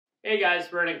Hey guys,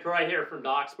 Vernon Croy here from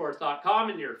DocSports.com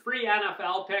and your free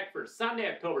NFL pick for Sunday,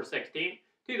 October 16th,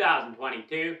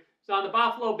 2022 is on the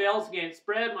Buffalo Bills against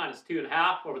spread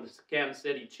 -2.5 over the Kansas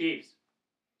City Chiefs.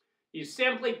 You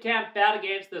simply can't bet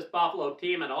against this Buffalo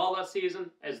team at all this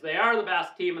season, as they are the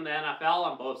best team in the NFL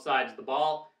on both sides of the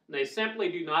ball, and they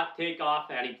simply do not take off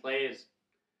any plays.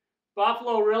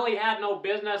 Buffalo really had no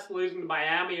business losing to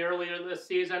Miami earlier this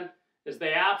season, as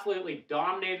they absolutely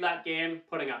dominated that game,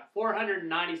 putting up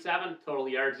 497 total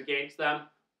yards against them,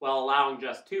 while allowing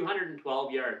just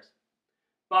 212 yards.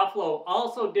 Buffalo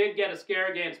also did get a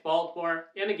scare against Baltimore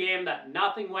in a game that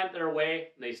nothing went their way,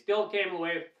 and they still came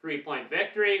away with a 3-point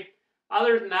victory.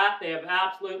 Other than that, they have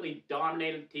absolutely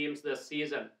dominated teams this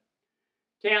season.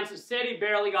 Kansas City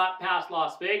barely got past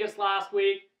Las Vegas last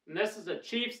week, and this is a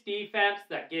Chiefs defense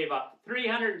that gave up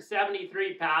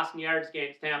 373 passing yards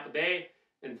against Tampa Bay,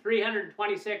 and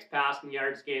 326 passing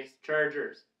yards against the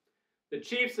Chargers. The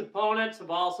Chiefs' opponents have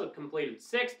also completed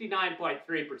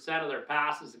 69.3% of their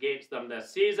passes against them this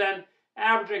season,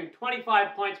 averaging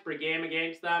 25 points per game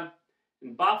against them.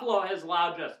 And Buffalo has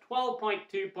allowed just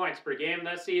 12.2 points per game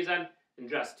this season and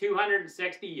just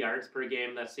 260 yards per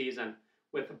game this season,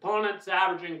 with opponents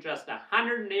averaging just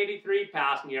 183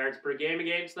 passing yards per game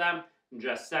against them and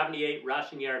just 78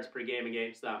 rushing yards per game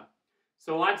against them.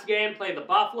 So once again, play the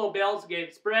Buffalo Bills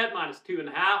against spread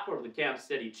 -2.5 over the Kansas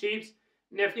City Chiefs.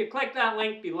 And if you click that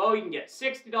link below, you can get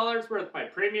 $60 worth of my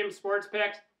premium sports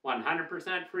picks,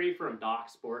 100% free from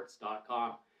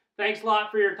DocSports.com. Thanks a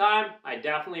lot for your time. I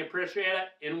definitely appreciate it.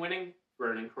 In winning,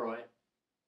 Vernon Croy.